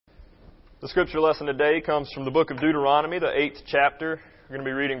The scripture lesson today comes from the book of Deuteronomy, the 8th chapter. We're going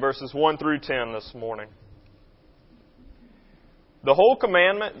to be reading verses 1 through 10 this morning. The whole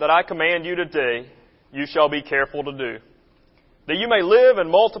commandment that I command you today, you shall be careful to do, that you may live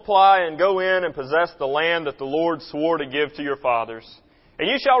and multiply and go in and possess the land that the Lord swore to give to your fathers. And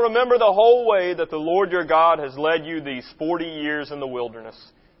you shall remember the whole way that the Lord your God has led you these 40 years in the wilderness,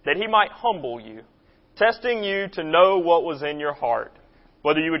 that He might humble you, testing you to know what was in your heart,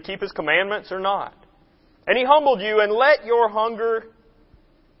 whether you would keep His commandments or not. And He humbled you and let you hunger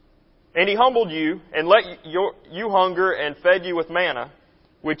and fed you with manna,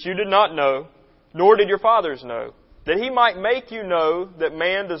 which you did not know, nor did your fathers know, that He might make you know that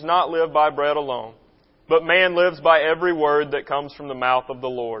man does not live by bread alone, but man lives by every word that comes from the mouth of the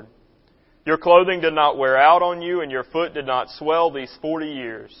Lord. Your clothing did not wear out on you, and your foot did not swell these 40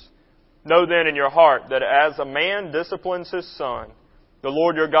 years. Know then in your heart that as a man disciplines his son, the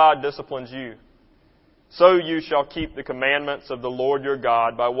Lord your God disciplines you. So you shall keep the commandments of the Lord your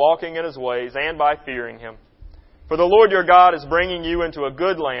God by walking in His ways and by fearing Him. For the Lord your God is bringing you into a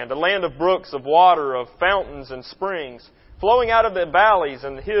good land, a land of brooks, of water, of fountains and springs, flowing out of the valleys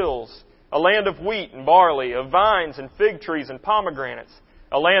and the hills, a land of wheat and barley, of vines and fig trees and pomegranates,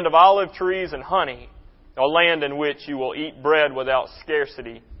 a land of olive trees and honey, a land in which you will eat bread without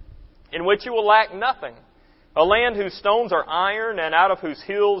scarcity, in which you will lack nothing, a land whose stones are iron and out of whose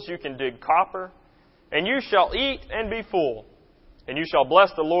hills you can dig copper. And you shall eat and be full, and you shall bless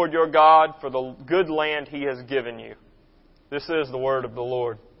the Lord your God for the good land He has given you. This is the word of the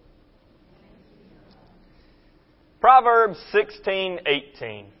Lord. Proverbs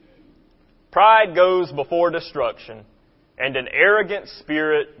 16:18. Pride goes before destruction, and an arrogant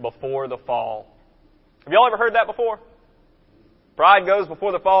spirit before the fall. Have y'all ever heard that before? Pride goes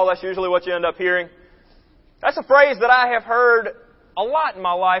before the fall. That's usually what you end up hearing. That's a phrase that I have heard a lot in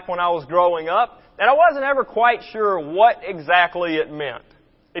my life when I was growing up, and I wasn't ever quite sure what exactly it meant.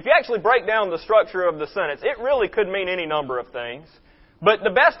 If you actually break down the structure of the sentence, it really could mean any number of things. But the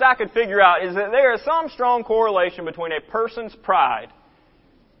best I could figure out is that there is some strong correlation between a person's pride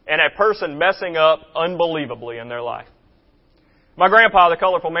and a person messing up unbelievably in their life. My grandpa, the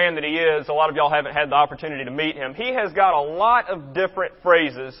colorful man that he is, a lot of y'all haven't had the opportunity to meet him, he has got a lot of different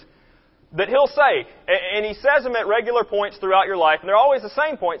phrases that he'll say. And he says them at regular points throughout your life, and they're always the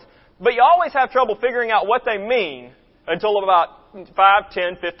same points, but you always have trouble figuring out what they mean until about 5,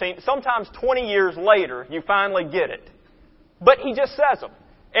 10, 15, sometimes 20 years later, you finally get it. But he just says them.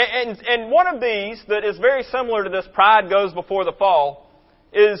 And one of these that is very similar to this pride goes before the fall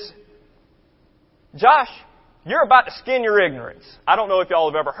is, Josh, you're about to skin your ignorance. I don't know if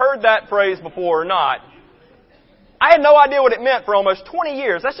y'all have ever heard that phrase before or not. I had no idea what it meant for almost 20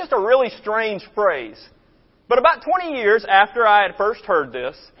 years. That's just a really strange phrase. But about 20 years after I had first heard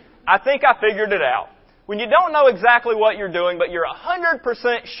this, I think I figured it out. When you don't know exactly what you're doing, but you're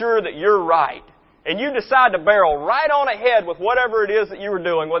 100% sure that you're right, and you decide to barrel right on ahead with whatever it is that you were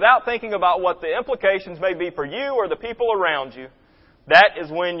doing without thinking about what the implications may be for you or the people around you, that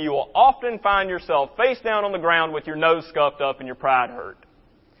is when you will often find yourself face down on the ground with your nose scuffed up and your pride hurt.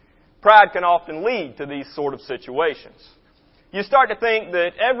 Pride can often lead to these sort of situations. You start to think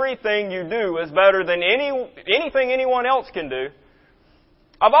that everything you do is better than anything anyone else can do.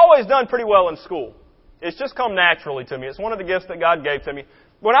 I've always done pretty well in school. It's just come naturally to me. It's one of the gifts that God gave to me.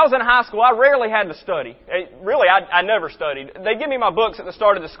 When I was in high school, I rarely had to study. I never studied. They'd give me my books at the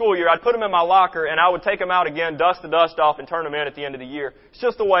start of the school year. I'd put them in my locker, and I would take them out again, dust the dust off, and turn them in at the end of the year. It's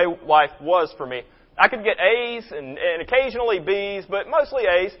just the way life was for me. I could get A's and occasionally B's, but mostly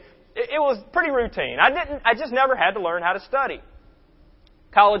A's. It was pretty routine. I just never had to learn how to study.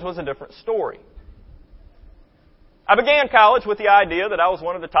 College was a different story. I began college with the idea that I was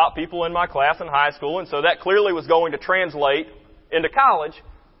one of the top people in my class in high school, and so that clearly was going to translate into college,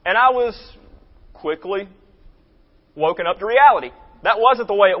 and I was quickly woken up to reality. That wasn't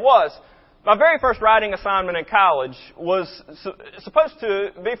the way it was. My very first writing assignment in college was supposed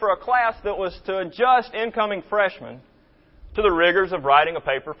to be for a class that was to adjust incoming freshmen to the rigors of writing a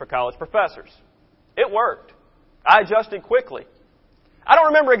paper for college professors. It worked. I adjusted quickly. I don't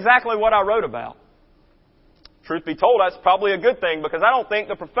remember exactly what I wrote about. Truth be told, that's probably a good thing because I don't think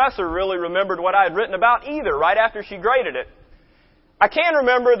the professor really remembered what I had written about either right after she graded it. I can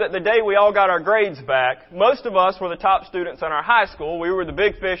remember that the day we all got our grades back, most of us were the top students in our high school. We were the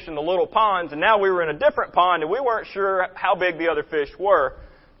big fish in the little ponds, and now we were in a different pond, and we weren't sure how big the other fish were.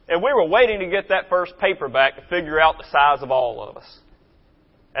 And we were waiting to get that first paper back to figure out the size of all of us.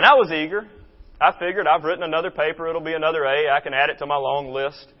 And I was eager. I figured I've written another paper. It'll be another A. I can add it to my long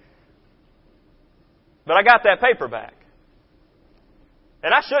list. But I got that paper back.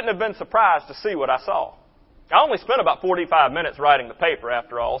 And I shouldn't have been surprised to see what I saw. I only spent about 45 minutes writing the paper,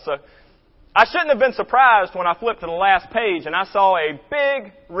 after all, so I shouldn't have been surprised when I flipped to the last page and I saw a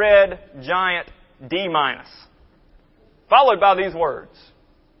big, red, giant D-, followed by these words.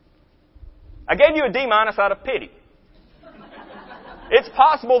 I gave you a D- out of pity. It's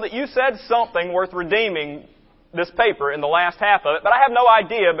possible that you said something worth redeeming this paper in the last half of it, but I have no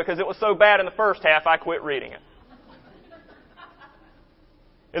idea because it was so bad in the first half I quit reading it.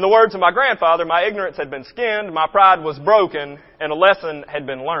 In the words of my grandfather, my ignorance had been skinned, my pride was broken, and a lesson had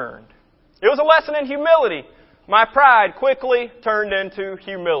been learned. It was a lesson in humility. My pride quickly turned into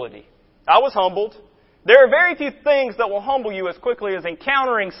humility. I was humbled. There are very few things that will humble you as quickly as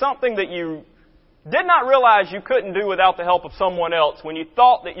encountering something that you did not realize you couldn't do without the help of someone else when you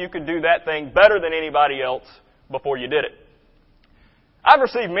thought that you could do that thing better than anybody else before you did it. I've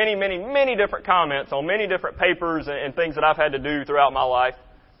received many different comments on many different papers and things that I've had to do throughout my life.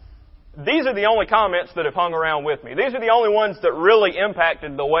 These are the only comments that have hung around with me. These are the only ones that really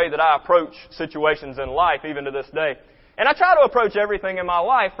impacted the way that I approach situations in life, even to this day. And I try to approach everything in my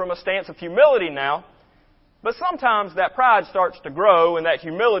life from a stance of humility now, but sometimes that pride starts to grow and that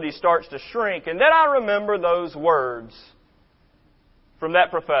humility starts to shrink, and then I remember those words from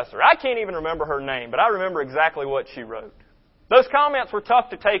that professor. I can't even remember her name, but I remember exactly what she wrote. Those comments were tough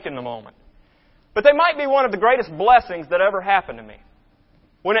to take in the moment, but they might be one of the greatest blessings that ever happened to me.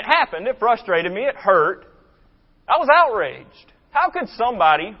 When it happened, it frustrated me, it hurt. I was outraged. How could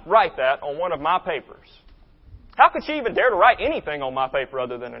somebody write that on one of my papers? How could she even dare to write anything on my paper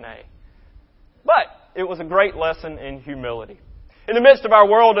other than an A? But it was a great lesson in humility. In the midst of our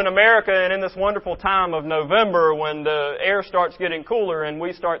world in America and in this wonderful time of November when the air starts getting cooler and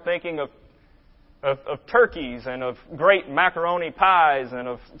we start thinking of turkeys and of great macaroni pies and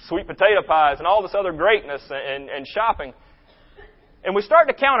of sweet potato pies and all this other greatness and shopping, and we start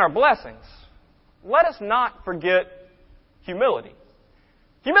to count our blessings, let us not forget humility.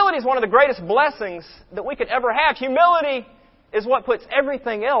 Humility is one of the greatest blessings that we could ever have. Humility is what puts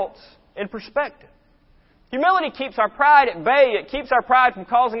everything else in perspective. Humility keeps our pride at bay. It keeps our pride from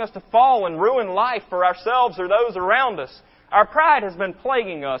causing us to fall and ruin life for ourselves or those around us. Our pride has been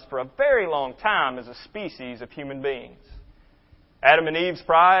plaguing us for a very long time as a species of human beings. Adam and Eve's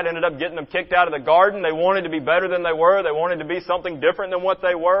pride ended up getting them kicked out of the garden. They wanted to be better than they were. They wanted to be something different than what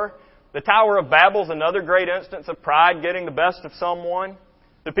they were. The Tower of Babel is another great instance of pride getting the best of someone.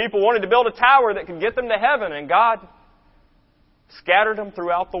 The people wanted to build a tower that could get them to heaven, and God scattered them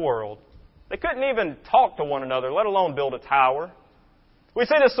throughout the world. They couldn't even talk to one another, let alone build a tower. We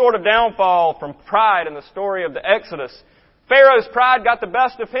see this sort of downfall from pride in the story of the Exodus. Pharaoh's pride got the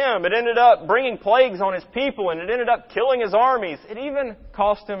best of him. It ended up bringing plagues on his people, and it ended up killing his armies. It even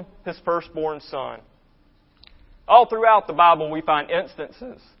cost him his firstborn son. All throughout the Bible, we find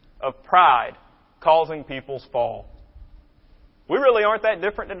instances of pride causing people's fall. We really aren't that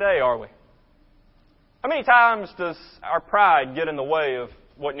different today, are we? How many times does our pride get in the way of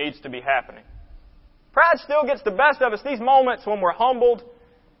what needs to be happening? Pride still gets the best of us. These moments when we're humbled,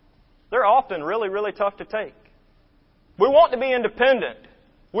 they're often really tough to take. We want to be independent.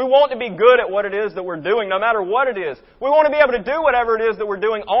 We want to be good at what it is that we're doing, no matter what it is. We want to be able to do whatever it is that we're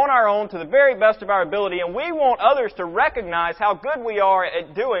doing on our own to the very best of our ability, and we want others to recognize how good we are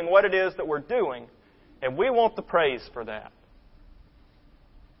at doing what it is that we're doing, and we want the praise for that.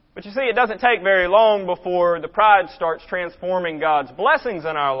 But you see, it doesn't take very long before the pride starts transforming God's blessings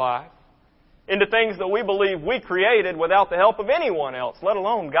in our life into things that we believe we created without the help of anyone else, let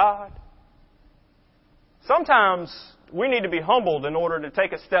alone God. Sometimes we need to be humbled in order to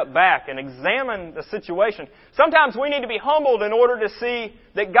take a step back and examine the situation. Sometimes we need to be humbled in order to see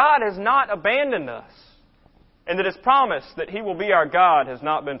that God has not abandoned us and that His promise that He will be our God has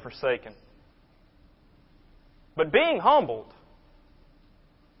not been forsaken. But being humbled,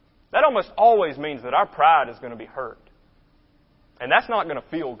 that almost always means that our pride is going to be hurt. And that's not going to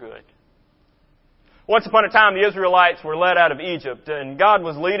feel good. Once upon a time, the Israelites were led out of Egypt, and God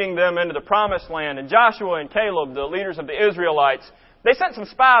was leading them into the Promised Land. And Joshua and Caleb, the leaders of the Israelites, they sent some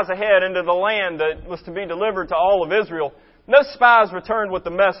spies ahead into the land that was to be delivered to all of Israel. And those spies returned with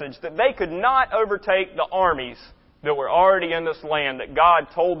the message that they could not overtake the armies that were already in this land that God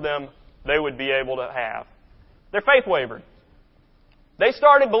told them they would be able to have. Their faith wavered. They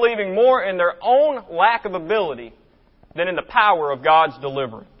started believing more in their own lack of ability than in the power of God's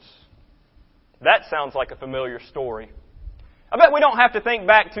deliverance. That sounds like a familiar story. I bet we don't have to think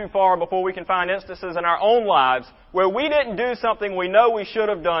back too far before we can find instances in our own lives where we didn't do something we know we should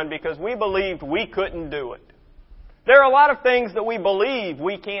have done because we believed we couldn't do it. There are a lot of things that we believe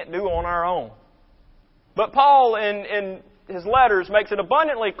we can't do on our own. But Paul, in his letters makes it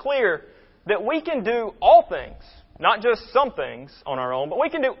abundantly clear that we can do all things, not just some things on our own, but we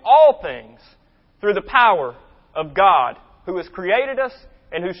can do all things through the power of God, who has created us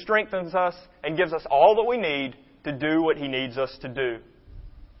and who strengthens us and gives us all that we need to do what He needs us to do.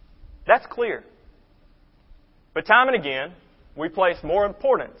 That's clear. But time and again, we place more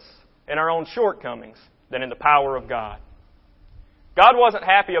importance in our own shortcomings than in the power of God. God wasn't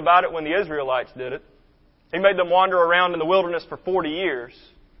happy about it when the Israelites did it. He made them wander around in the wilderness for 40 years.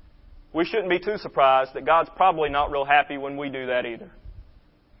 We shouldn't be too surprised that God's probably not real happy when we do that either.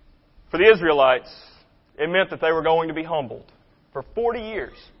 For the Israelites, it meant that they were going to be humbled for 40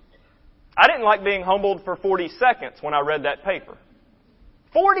 years. I didn't like being humbled for 40 seconds when I read that paper.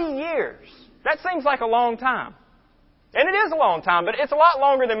 40 years! That seems like a long time. And it is a long time, but it's a lot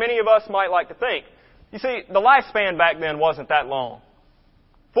longer than many of us might like to think. You see, the lifespan back then wasn't that long.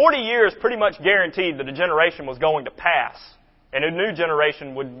 40 years pretty much guaranteed that a generation was going to pass and a new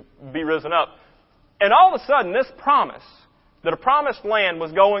generation would be risen up. And all of a sudden, this promise, that a promised land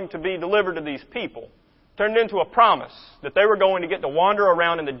was going to be delivered to these people, turned into a promise that they were going to get to wander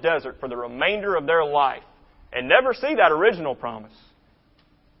around in the desert for the remainder of their life and never see that original promise,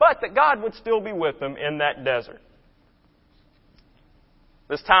 but that God would still be with them in that desert.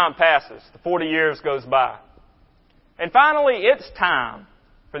 This time passes. The 40 years goes by. And finally, it's time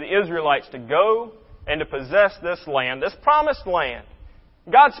for the Israelites to go and to possess this land, this promised land.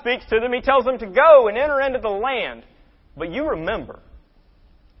 God speaks to them. He tells them to go and enter into the land. But you remember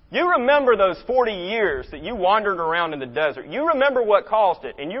those 40 years that you wandered around in the desert. You remember what caused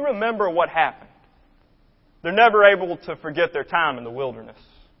it, and you remember what happened. They're never able to forget their time in the wilderness.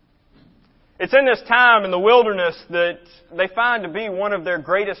 It's in this time in the wilderness that they find to be one of their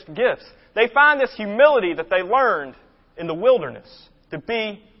greatest gifts. They find this humility that they learned in the wilderness to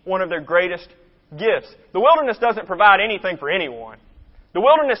be one of their greatest gifts. The wilderness doesn't provide anything for anyone. The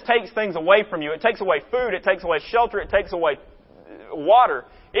wilderness takes things away from you. It takes away food. It takes away shelter. It takes away water.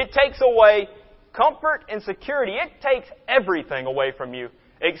 It takes away comfort and security. It takes everything away from you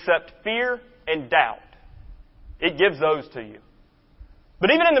except fear and doubt. It gives those to you. But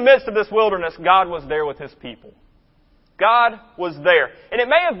even in the midst of this wilderness, God was there with His people. God was there. And it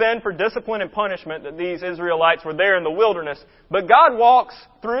may have been for discipline and punishment that these Israelites were there in the wilderness, but God walks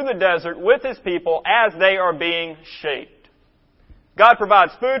through the desert with His people as they are being shaped. God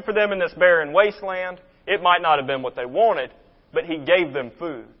provides food for them in this barren wasteland. It might not have been what they wanted, but He gave them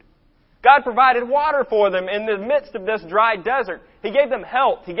food. God provided water for them in the midst of this dry desert. He gave them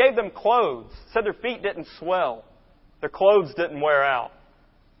health. He gave them clothes, so their feet didn't swell. Their clothes didn't wear out.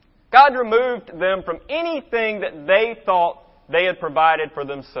 God removed them from anything that they thought they had provided for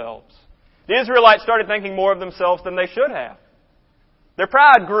themselves. The Israelites started thinking more of themselves than they should have. Their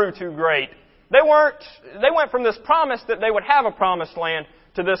pride grew too great. They went from this promise that they would have a promised land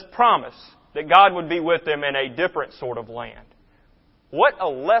to this promise that God would be with them in a different sort of land. What a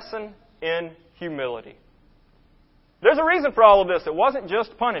lesson in humility. There's a reason for all of this. It wasn't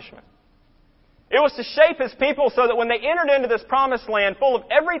just punishment. It was to shape His people so that when they entered into this promised land full of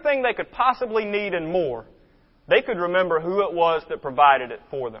everything they could possibly need and more, they could remember who it was that provided it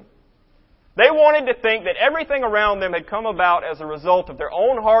for them. They wanted to think that everything around them had come about as a result of their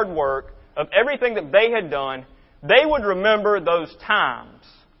own hard work, of everything that they had done. They would remember those times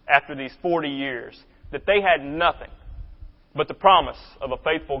after these 40 years that they had nothing but the promise of a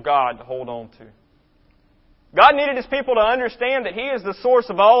faithful God to hold on to. God needed His people to understand that He is the source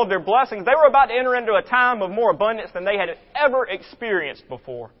of all of their blessings. They were about to enter into a time of more abundance than they had ever experienced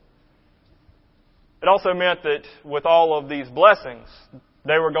before. It also meant that with all of these blessings,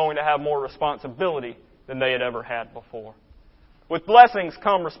 they were going to have more responsibility than they had ever had before. With blessings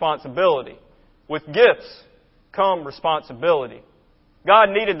come responsibility. With gifts come responsibility. God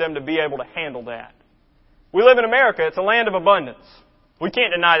needed them to be able to handle that. We live in America. It's a land of abundance. We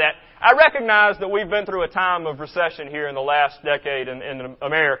can't deny that. I recognize that we've been through a time of recession here in the last decade in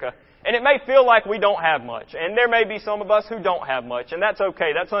America. And it may feel like we don't have much. And there may be some of us who don't have much. And that's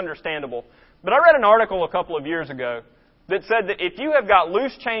okay. That's understandable. But I read an article a couple of years ago that said that if you have got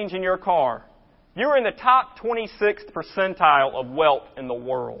loose change in your car, you're in the top 26th percentile of wealth in the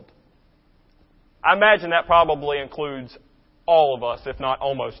world. I imagine that probably includes all of us, if not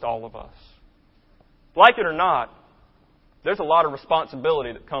almost all of us. Like it or not, there's a lot of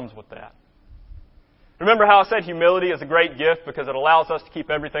responsibility that comes with that. Remember how I said humility is a great gift because it allows us to keep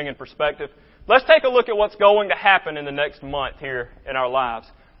everything in perspective? Let's take a look at what's going to happen in the next month here in our lives.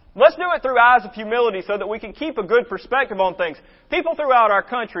 Let's do it through eyes of humility so that we can keep a good perspective on things. People throughout our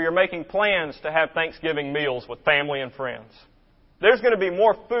country are making plans to have Thanksgiving meals with family and friends. There's going to be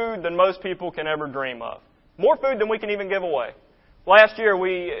more food than most people can ever dream of. More food than we can even give away. Last year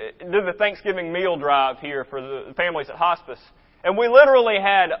we did the Thanksgiving meal drive here for the families at hospice. And we literally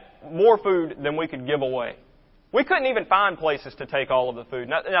had more food than we could give away. We couldn't even find places to take all of the food.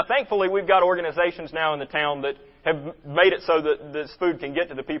 Now, thankfully, we've got organizations now in the town that have made it so that this food can get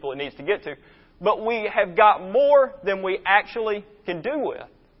to the people it needs to get to. But we have got more than we actually can do with.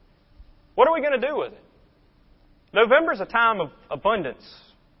 What are we going to do with it? November is a time of abundance,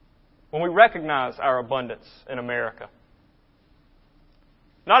 when we recognize our abundance in America.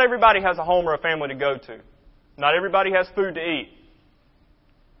 Not everybody has a home or a family to go to. Not everybody has food to eat.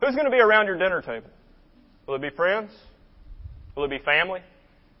 Who's going to be around your dinner table? Will it be friends? Will it be family?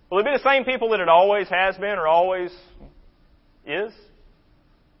 Will it be the same people that it always has been or always is?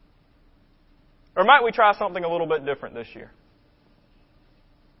 Or might we try something a little bit different this year?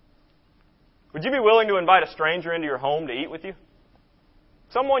 Would you be willing to invite a stranger into your home to eat with you?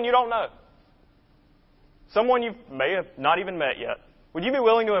 Someone you don't know. Someone you may have not even met yet. Would you be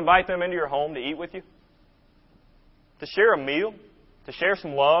willing to invite them into your home to eat with you? To share a meal? To share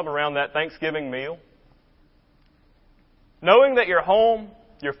some love around that Thanksgiving meal? Knowing that your home,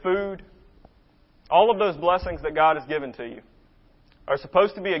 your food, all of those blessings that God has given to you are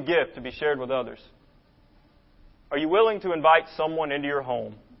supposed to be a gift to be shared with others. Are you willing to invite someone into your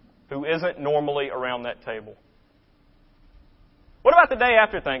home who isn't normally around that table? What about the day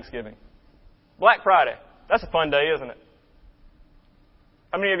after Thanksgiving? Black Friday. That's a fun day, isn't it?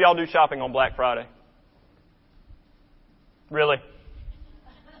 How many of y'all do shopping on Black Friday? Really?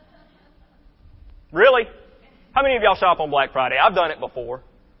 Really? How many of y'all shop on Black Friday? I've done it before.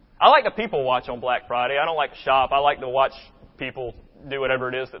 I like to people watch on Black Friday. I don't like to shop. I like to watch people do whatever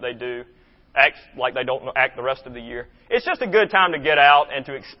it is that they do. Act like they don't act the rest of the year. It's just a good time to get out and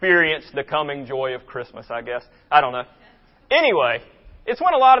to experience the coming joy of Christmas, I guess. I don't know. Anyway, it's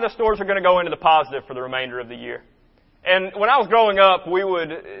when a lot of the stores are going to go into the positive for the remainder of the year. And when I was growing up, we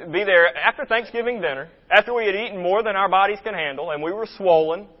would be there after Thanksgiving dinner, after we had eaten more than our bodies can handle, and we were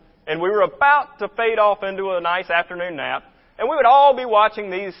swollen, and we were about to fade off into a nice afternoon nap, and we would all be watching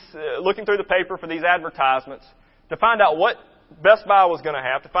these, looking through the paper for these advertisements to find out what Best Buy was going to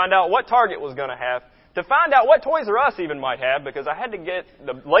have, to find out what Target was going to have, to find out what Toys R Us even might have, because I had to get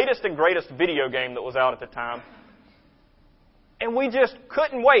the latest and greatest video game that was out at the time. And we just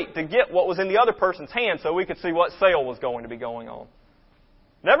couldn't wait to get what was in the other person's hand so we could see what sale was going to be going on.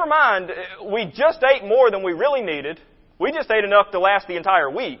 Never mind, we just ate more than we really needed. We just ate enough to last the entire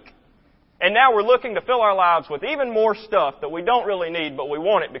week. And now we're looking to fill our lives with even more stuff that we don't really need, but we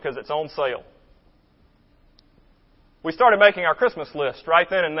want it because it's on sale. We started making our Christmas list right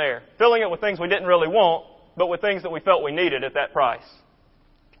then and there, filling it with things we didn't really want, but with things that we felt we needed at that price.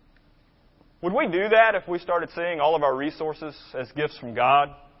 Would we do that if we started seeing all of our resources as gifts from God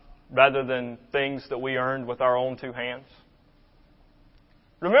rather than things that we earned with our own two hands?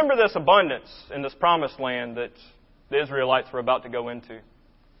 Remember this abundance in this promised land that the Israelites were about to go into.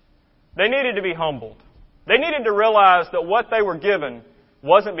 They needed to be humbled. They needed to realize that what they were given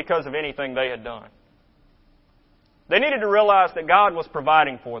wasn't because of anything they had done. They needed to realize that God was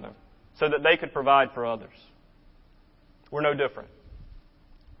providing for them so that they could provide for others. We're no different.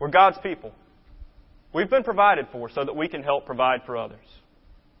 We're God's people. We've been provided for so that we can help provide for others.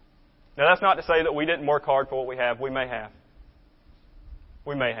 Now, that's not to say that we didn't work hard for what we have. We may have.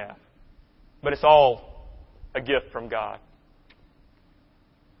 We may have. But it's all a gift from God.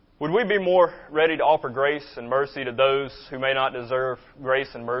 Would we be more ready to offer grace and mercy to those who may not deserve grace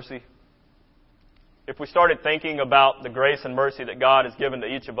and mercy? If we started thinking about the grace and mercy that God has given to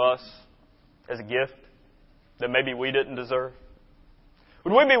each of us as a gift that maybe we didn't deserve?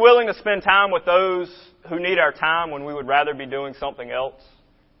 Would we be willing to spend time with those who need our time when we would rather be doing something else?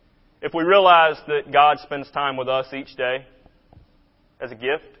 If we realize that God spends time with us each day as a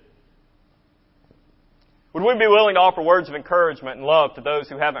gift? Would we be willing to offer words of encouragement and love to those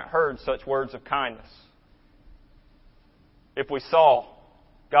who haven't heard such words of kindness? If we saw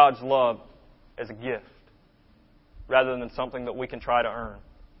God's love as a gift rather than something that we can try to earn.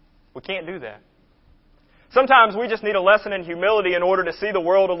 We can't do that. Sometimes we just need a lesson in humility in order to see the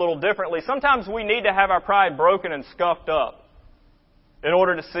world a little differently. Sometimes we need to have our pride broken and scuffed up in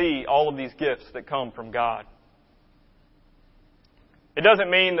order to see all of these gifts that come from God. It doesn't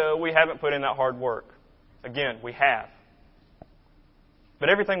mean that we haven't put in that hard work. Again, we have. But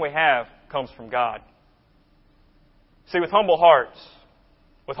everything we have comes from God. See, with humble hearts,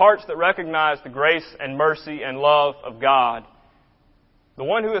 with hearts that recognize the grace and mercy and love of God, the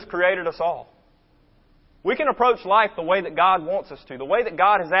one who has created us all, we can approach life the way that God wants us to, the way that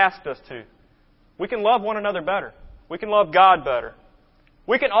God has asked us to. We can love one another better. We can love God better.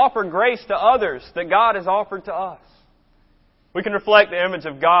 We can offer grace to others that God has offered to us. We can reflect the image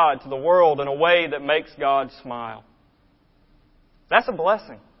of God to the world in a way that makes God smile. That's a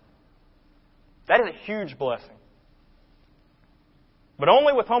blessing. That is a huge blessing. But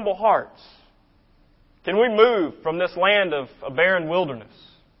only with humble hearts can we move from this land of a barren wilderness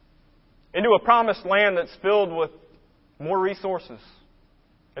into a promised land that's filled with more resources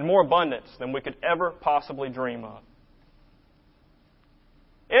and more abundance than we could ever possibly dream of.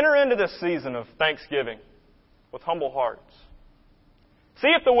 Enter into this season of Thanksgiving with humble hearts. See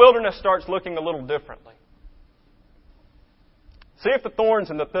if the wilderness starts looking a little differently. See if the thorns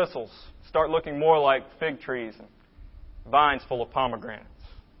and the thistles start looking more like fig trees and vines full of pomegranates.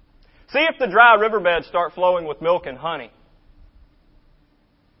 See if the dry riverbeds start flowing with milk and honey.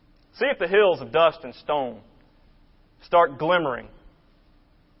 See if the hills of dust and stone start glimmering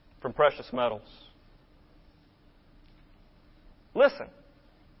from precious metals. Listen.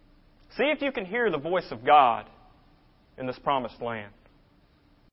 See if you can hear the voice of God in this promised land.